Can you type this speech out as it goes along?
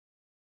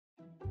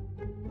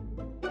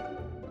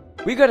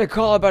We got a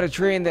call about a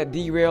train that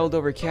derailed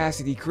over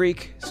Cassidy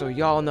Creek, so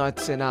y'all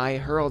nuts and I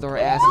hurled our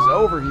asses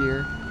over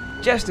here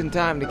just in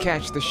time to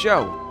catch the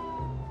show.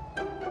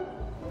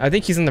 I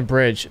think he's on the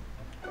bridge.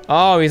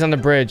 Oh, he's on the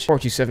bridge.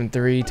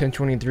 4273,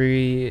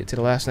 1023 to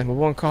the last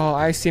 911 call.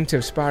 I seem to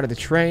have spotted the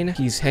train.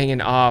 He's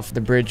hanging off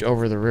the bridge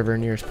over the river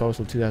nearest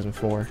postal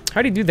 2004.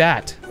 How do you do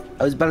that?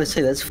 I was about to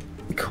say, that's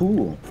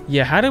cool.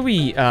 Yeah, how do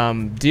we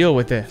deal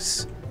with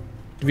this?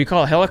 Do we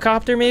call a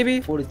helicopter maybe?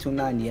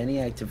 4290, any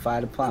active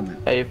fire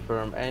department. Hey,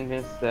 firm,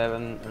 engine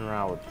 7 en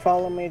route.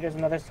 Follow me, there's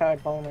another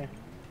side, follow me.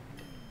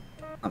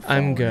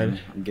 I'm good.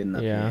 I'm getting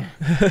up here.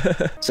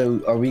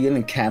 So, are we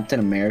gonna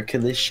Captain America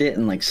this shit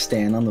and like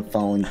stand on the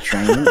falling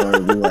train, or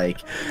are we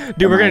like?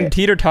 Dude, we're gonna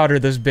teeter-totter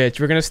this bitch.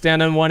 We're gonna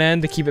stand on one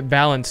end to keep it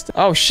balanced.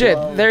 Oh shit!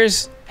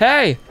 There's.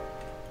 Hey,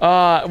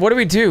 what do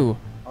we do?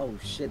 Oh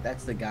shit,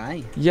 that's the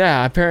guy.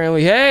 Yeah,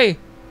 apparently. Hey,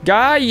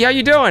 guy, how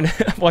you doing?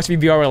 Watch me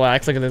be all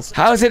relaxed. Look at this.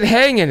 How's it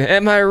hanging?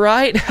 Am I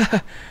right?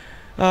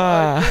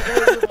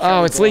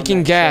 Oh, it's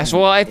leaking gas.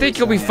 Well, I think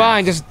you'll be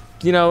fine. Just,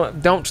 you know,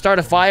 don't start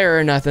a fire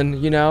or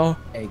nothing, you know?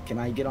 Hey, can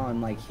I get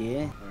on, like,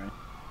 here?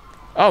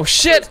 Oh,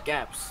 shit!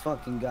 Gaps.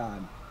 Fucking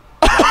God.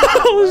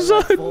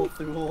 Oh, Fall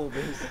through all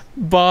this.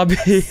 Bobby.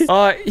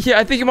 Yeah,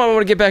 I think you might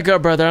want to get back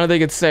up, brother. I don't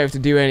think it's safe to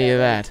do any of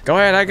that. Go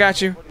ahead, I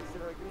got you.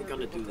 We're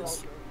gonna do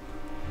this.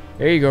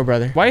 There you go,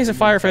 brother. Why is a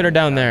firefighter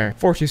down there?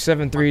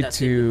 4273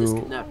 to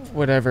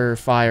whatever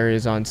fire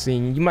is on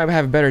scene. You might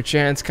have a better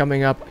chance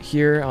coming up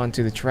here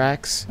onto the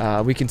tracks.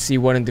 We can see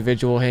one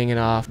individual hanging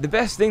off. The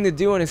best thing to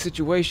do in a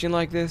situation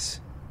like this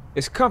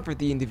is comfort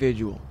the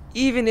individual,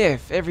 even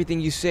if everything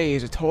you say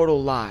is a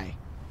total lie.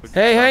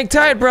 Hey, hang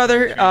tight,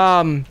 brother.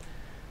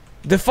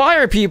 The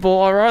fire people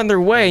are on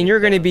their way, and you're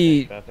gonna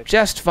be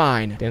just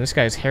fine. Damn, this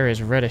guy's hair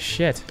is red as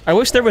shit. I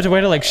wish there was a way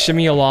to, like,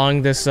 shimmy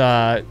along this,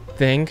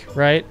 thing,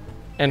 right?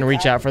 And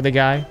reach out for the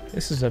guy.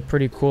 This is a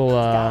pretty cool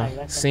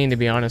scene, to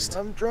be honest.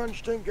 I'm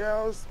drenched in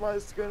gas. My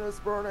skin is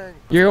burning.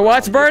 Your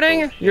what's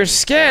burning? Your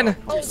skin.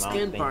 Your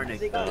skin burning.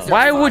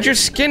 Why would your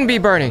skin be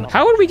burning?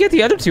 How would we get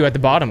the other two at the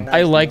bottom?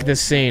 I like this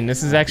scene.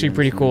 This is actually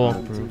pretty cool.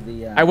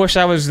 I wish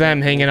I was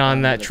them hanging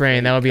on that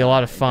train. That would be a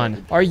lot of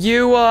fun. Are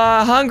you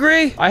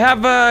hungry? I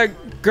have a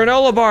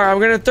granola bar. I'm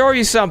gonna throw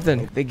you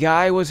something. The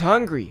guy was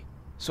hungry,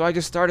 so I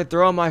just started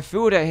throwing my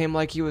food at him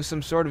like he was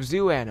some sort of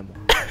zoo animal.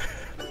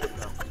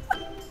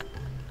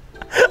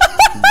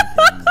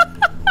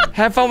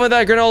 Have fun with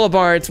that granola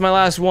bar. It's my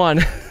last one.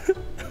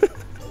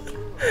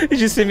 Did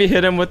you see me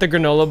hit him with the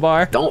granola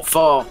bar? Don't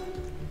fall.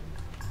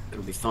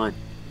 It'll be fine.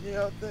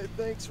 Yeah,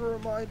 thanks for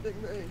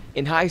reminding me.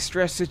 In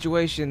high-stress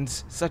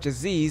situations such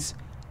as these,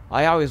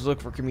 I always look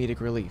for comedic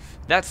relief.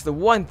 That's the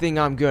one thing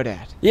I'm good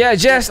at. Yeah,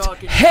 just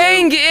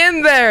hang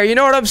in there. You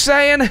know what I'm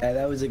saying? Hey,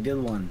 that was a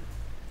good one.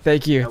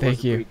 Thank you. That Thank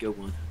was a you. pretty good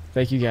one.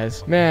 Thank you,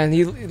 guys. Man,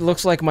 he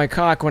looks like my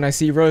cock when I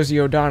see Rosie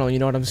O'Donnell. You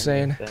know what I'm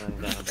saying?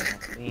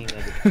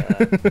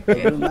 I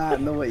do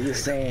not know what you're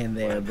saying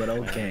there, but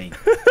okay.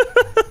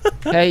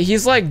 Hey,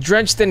 he's like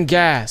drenched in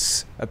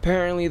gas.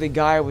 Apparently the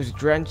guy was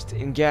drenched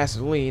in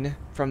gasoline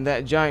from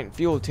that giant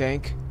fuel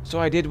tank, so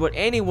I did what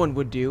anyone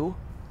would do.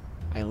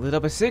 I lit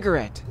up a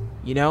cigarette,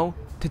 you know,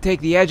 to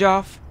take the edge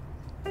off.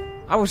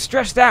 I was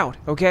stressed out,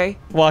 okay?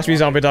 Watch me,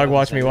 zombie dog,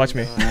 watch me, watch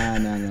me.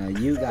 No,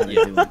 you gotta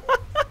do it.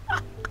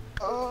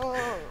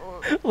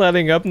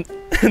 Letting up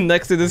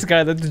next to this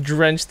guy that's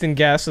drenched in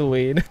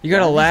gasoline. You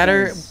got a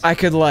ladder? I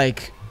could,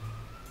 like,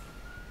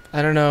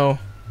 I don't know,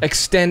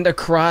 extend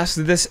across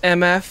this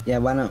MF? Yeah,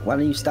 why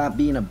don't you stop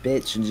being a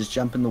bitch and just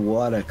jump in the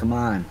water? Come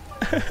on.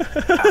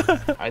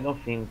 I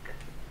don't think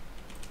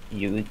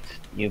you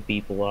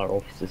people are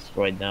officers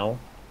right now.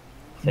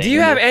 Do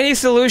you have any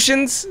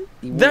solutions?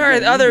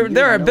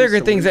 There are bigger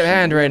things at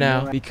hand right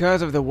now.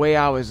 Because of the way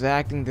I was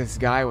acting, this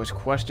guy was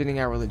questioning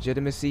our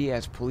legitimacy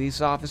as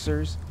police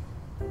officers,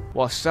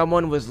 while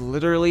someone was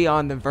literally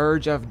on the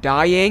verge of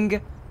dying.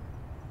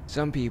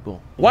 Some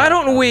people. Why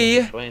don't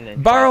we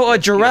borrow a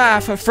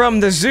giraffe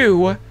from the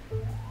zoo,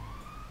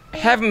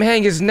 have him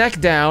hang his neck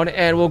down,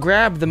 and we'll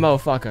grab the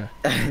motherfucker?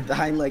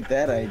 I like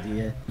that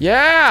idea.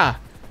 Yeah!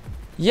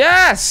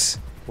 Yes!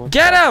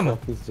 Get him!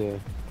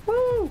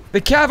 Woo! The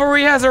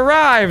cavalry has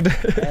arrived!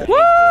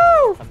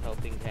 Woo! I'm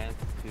helping hands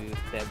to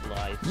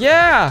stabilize.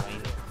 Yeah!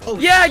 Oh,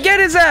 yeah, get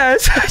his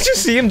ass! I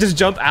just see him just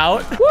jump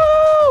out.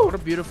 Woo! What a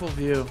beautiful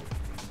view.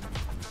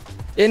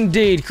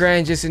 Indeed,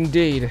 Crangus,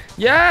 indeed.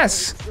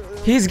 Yes!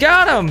 He's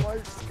got him!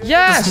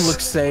 Yes! Doesn't look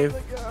safe.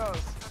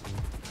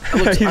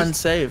 It looks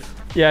unsafe.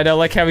 Yeah, I know,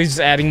 like how he's just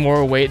adding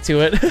more weight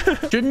to it.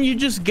 Shouldn't you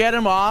just get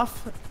him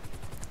off? I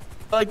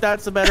feel like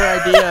that's a better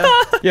idea.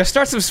 Yeah,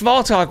 start some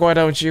small talk, why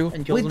don't you?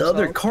 Wait, the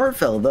other car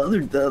fell.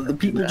 The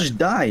people just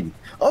died.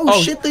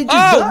 Oh shit, they just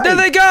died. There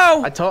they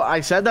go!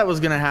 I said that was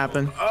gonna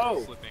happen.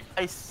 Oh!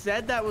 I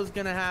said that was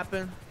gonna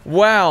happen.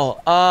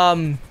 Well,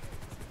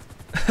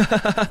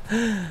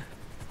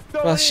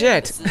 well,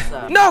 shit.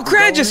 No,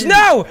 Crangus,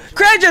 no!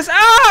 Crangus,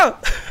 ah!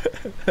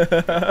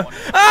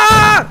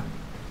 Ah!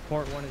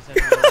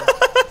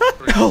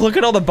 Oh, look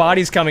at all the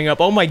bodies coming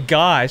up. Oh my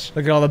gosh.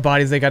 Look at all the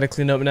bodies they gotta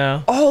clean up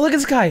now. Oh, look at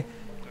this guy.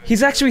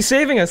 He's actually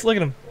saving us. Look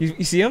at him.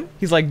 You see him?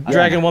 He's like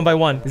dragging one by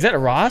one. Is that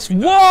Ross?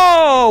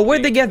 Whoa!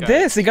 Where'd they get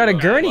this? They got a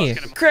gurney.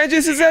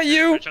 Crangis, is that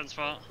you?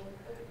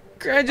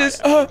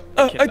 Crangis,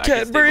 I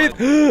can't breathe.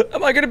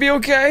 Am I gonna be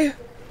okay?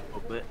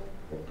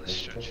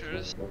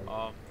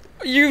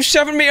 You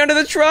shoving me under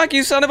the truck,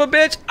 you son of a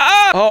bitch!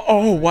 Ah!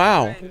 Oh,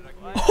 wow.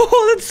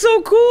 Oh, that's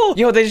so cool.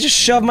 Yo, they just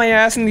shoved my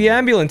ass in the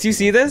ambulance. You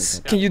see this?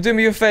 Can you do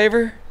me a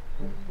favor?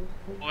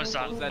 What's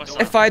that?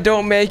 If I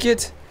don't make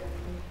it,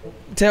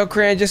 tell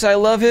Crangis I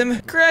love him.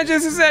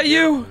 Crangis, is that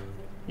you?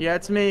 Yeah,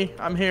 it's me.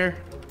 I'm here.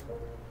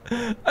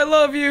 I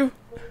love you.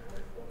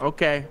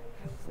 Okay.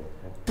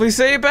 Please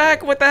say it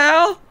back. What the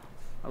hell?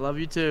 I love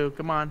you too.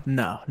 Come on.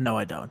 No,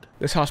 I don't.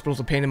 This hospital's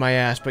a pain in my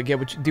ass, but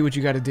do what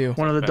you gotta do.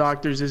 One of the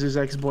doctors is his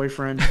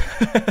ex-boyfriend.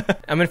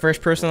 I'm in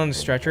first person on the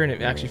stretcher, and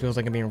it actually feels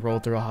like I'm being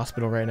rolled through a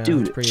hospital right now.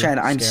 Dude, It's pretty Chad,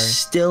 I'm scary.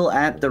 still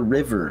at the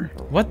river.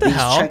 What the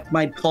hell? Checked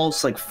my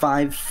pulse like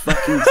 5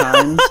 fucking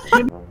times.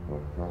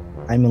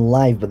 I'm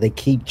alive, but they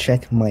keep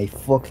checking my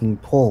fucking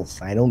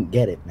pulse. I don't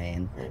get it,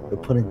 man. They're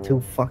putting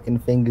 2 fucking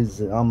fingers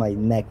on my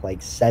neck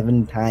like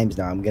 7 times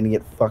now. I'm gonna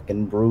get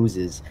fucking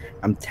bruises.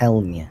 I'm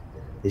telling you.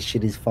 This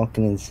shit is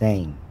fucking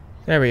insane.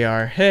 There we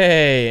are.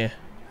 Hey.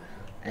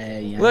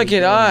 Hey, Look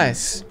at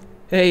us.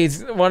 Hey,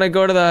 wanna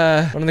go to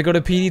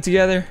PD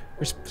together?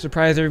 Or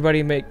surprise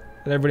everybody, let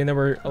everybody know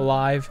we're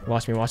alive.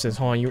 Watch me, watch this.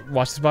 Hold on, you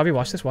watch this, Bobby.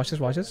 Watch this, watch this,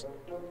 watch this.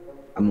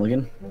 I'm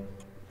looking.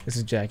 This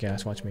is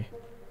Jackass. Watch me.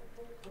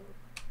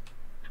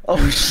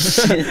 Oh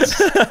shit.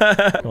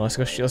 Well, let's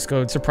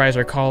go surprise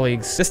our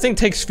colleagues. This thing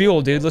takes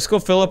fuel, dude. Let's go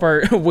fill up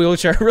our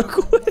wheelchair real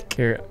quick.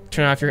 Here,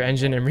 turn off your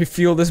engine and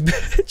refuel this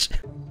bitch.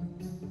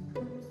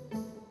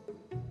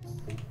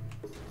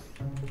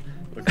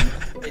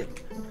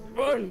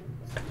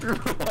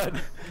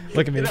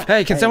 Look at me.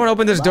 Hey, can someone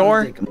open this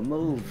door?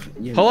 Hello?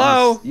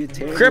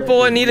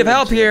 Cripple in need of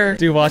help here.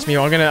 Dude, watch me.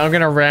 I'm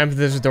gonna ram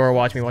this door.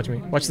 Watch me, watch me.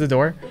 Watch the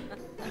door.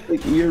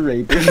 You're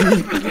raping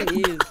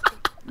me.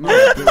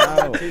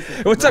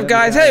 What's up,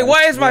 guys? Hey,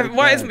 why is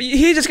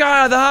he just got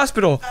out of the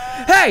hospital?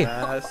 Hey!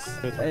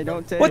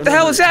 What the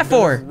hell is that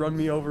for? What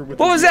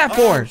was that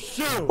for?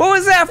 What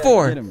was that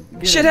for?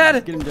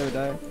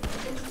 Shithead!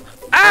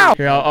 Ow!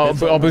 Here,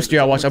 I'll boost you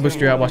out. Watch. I'll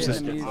boost you out. Watch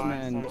this.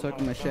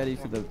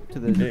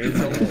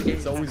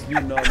 It's always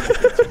you, not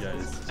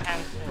guys.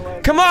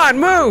 Come on,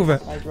 move!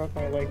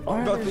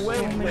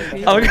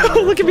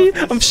 Oh, look at me!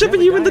 I'm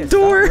shoving you in the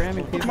door.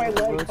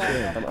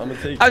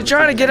 I'm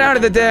trying to get out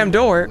of the damn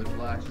door.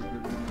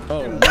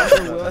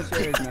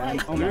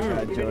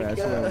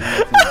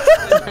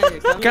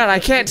 God, I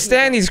can't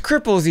stand these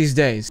cripples these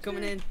days.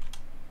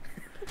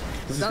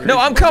 No,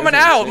 I'm coming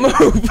out.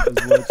 Move!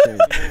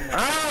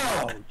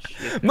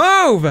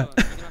 Move!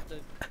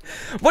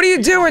 What are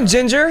you doing,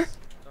 Ginger?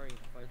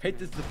 Hate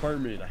this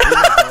department.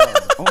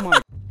 Oh my.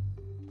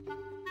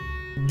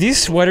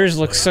 These sweaters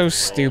look so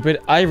stupid.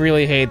 I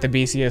really hate the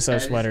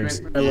BCSO sweaters.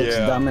 It looks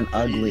dumb and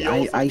ugly.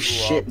 I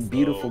shit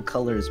beautiful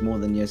colors more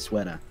than your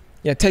sweater.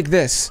 Yeah, take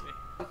this.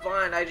 I'm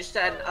fine. I just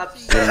had an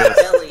upset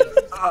belly.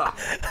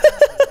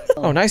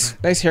 Oh,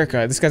 nice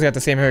haircut. This guy's got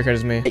the same haircut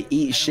as me.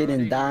 Eat shit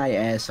and die,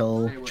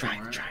 asshole.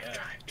 Drive.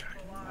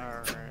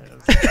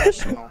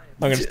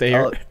 I'm gonna stay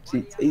here. Oh,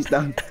 he's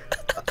done.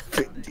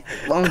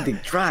 Long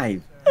dick,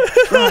 drive.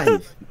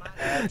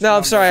 No,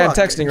 I'm sorry. I'm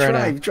texting right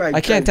now.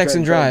 I can't text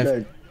and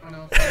drive.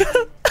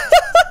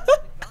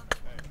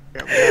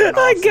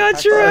 I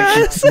got your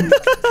ass.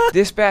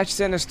 Dispatch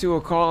sent us to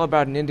a call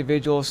about an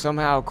individual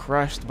somehow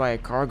crushed by a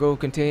cargo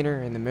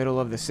container in the middle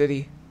of the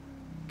city.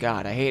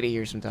 God, I hate it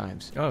here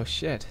sometimes. Oh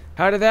shit.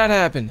 How did that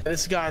happen?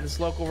 This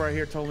local right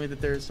here told me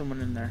that there's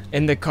someone in there.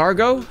 In the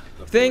cargo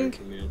thing?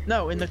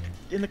 No, in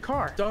the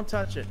car. Don't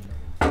touch it.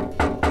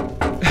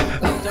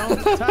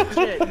 Don't touch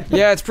it.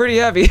 Yeah, it's pretty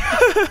heavy.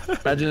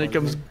 Imagine it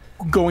comes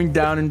going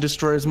down and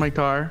destroys my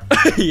car.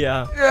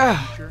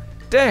 Yeah.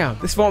 Damn,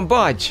 this won't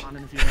budge.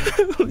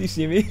 You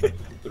see me?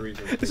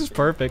 This is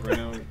perfect.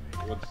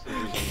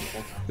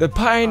 The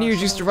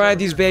pioneers used to ride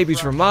these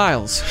babies for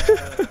miles.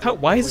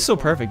 Why is it so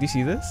perfect? Do you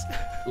see this?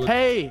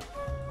 Hey,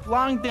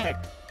 long dick.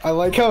 I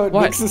like how it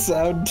makes a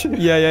sound too.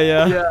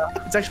 Yeah.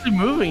 It's actually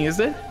moving, is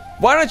it?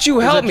 Why don't you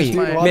help me?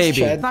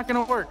 Maybe. It's not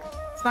gonna work.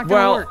 It's not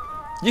gonna work.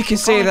 You can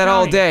say that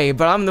all day,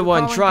 but I'm the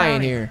one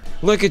trying here.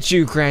 Look at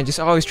you, Cran, just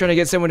always trying to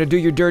get someone to do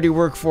your dirty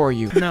work for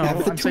you. No,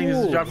 I'm saying this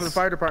is a job for the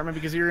fire department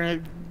because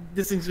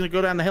this thing's gonna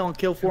go down the hill and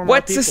kill 4 more people.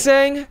 What's the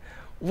saying?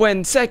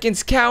 When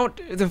seconds count,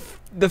 the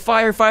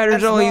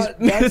firefighters only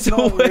minutes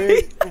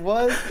away.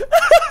 What?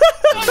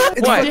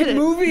 It's fucking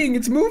moving.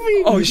 It's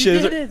moving. Oh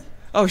shit!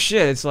 Oh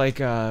shit! It's like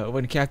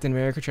when Captain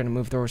America trying to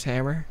move Thor's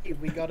hammer. Did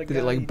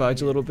it like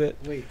budge a little bit?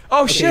 Wait.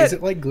 Oh okay, shit! Is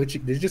it like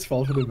glitching? Did it just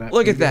fall to the map?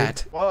 Look at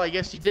that. Well, I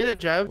guess you did it,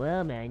 Joe.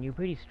 Well, man, you're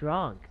pretty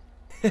strong.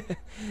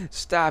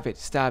 Stop it!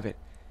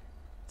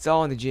 It's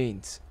all in the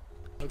genes.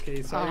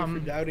 Okay, sorry for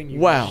doubting you.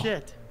 Wow.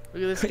 Shit.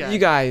 Look at this guy. You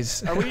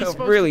guys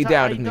really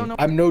doubted me.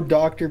 I'm no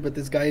doctor, but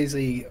this guy is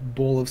a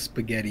bowl of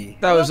spaghetti.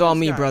 That was all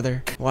me,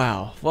 brother.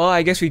 Wow. Well,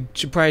 I guess we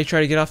should probably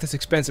try to get off this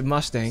expensive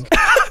Mustang.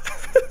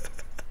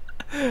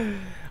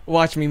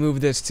 Watch me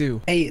move this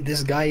too. Hey,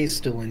 this guy is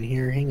still in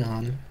here. Hang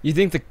on. You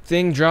think the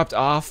thing dropped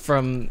off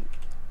from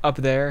up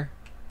there?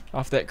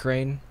 Off that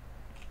crane?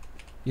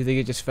 You think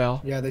it just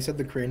fell? Yeah, they said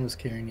the crane was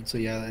carrying it, so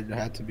yeah, it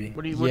had to be.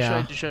 What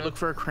should I look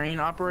for a crane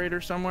operator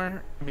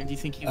somewhere? I mean, do you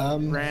think he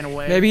ran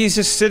away? Maybe he's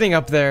just sitting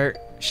up there,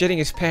 shitting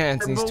his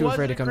pants, and he's too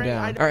afraid to come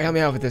down. Alright, help me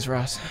out with this,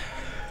 Ross.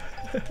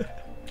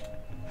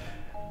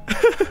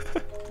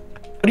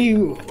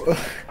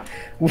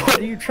 What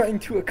are you trying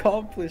to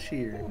accomplish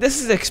here?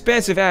 This is an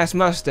expensive ass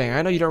Mustang.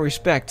 I know you don't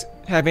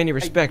have any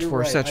respect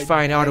for such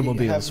fine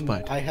automobiles,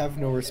 but I have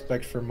no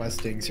respect for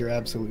Mustangs. You're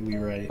absolutely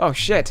right. oh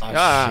shit!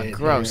 Shit,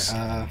 Gross.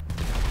 here,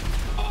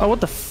 Oh, what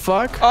the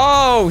fuck?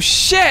 Oh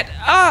shit!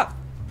 Ah!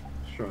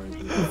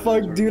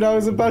 fuck, dude, I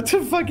was about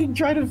to fucking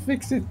try to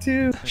fix it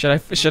too.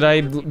 Should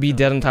I be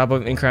dead on top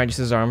of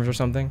Incredius' arms or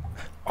something?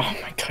 Oh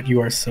my god,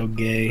 you are so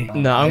gay.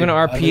 No, I'm gonna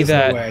RP there's no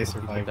way that I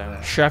survived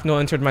that. shrapnel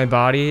entered my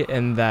body,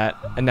 and now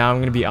I'm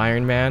gonna be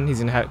Iron Man. He's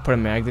gonna put a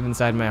magnet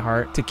inside my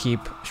heart to keep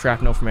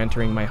shrapnel from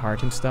entering my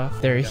heart and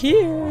stuff. They're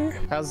here.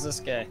 How's this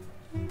guy?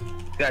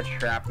 He's got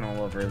shrapnel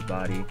all over his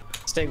body.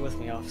 Stay with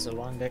me, Officer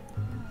Long Dick.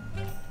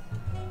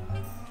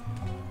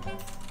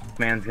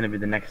 Man's gonna be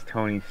the next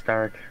Tony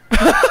Stark.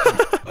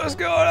 What's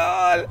going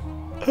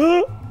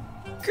on?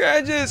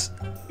 Crashes.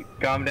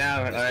 Calm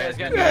down. This guy's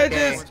got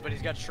Crashes. no but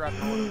he's got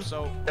shrapnel in him,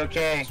 so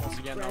Okay. once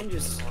again,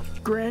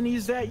 Granny,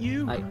 is that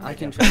you? I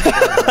can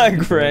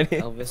Granny.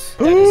 Elvis.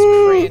 that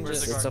is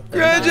Crangus. It's up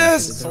there.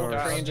 Crashes.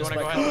 Crangus by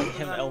calling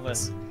him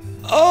Elvis.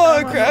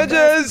 Oh,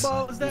 Crashes.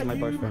 Is that My you?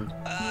 boyfriend.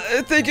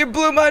 I think you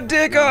blew my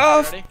dick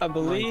off. I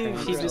believe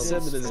he just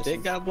said that his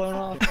dick got blown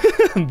off.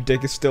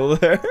 Dick is still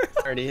there.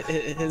 Already,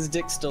 his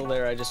dick's still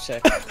there, I just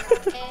checked.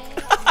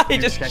 He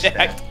just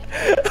checked.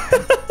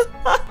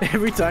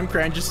 Every time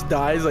Cran just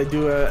dies, I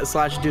do a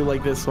 /do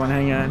like this one.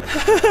 Hang on.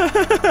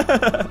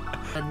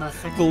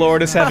 The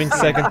Lord is having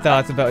second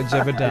thoughts about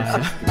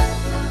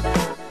Jebediah.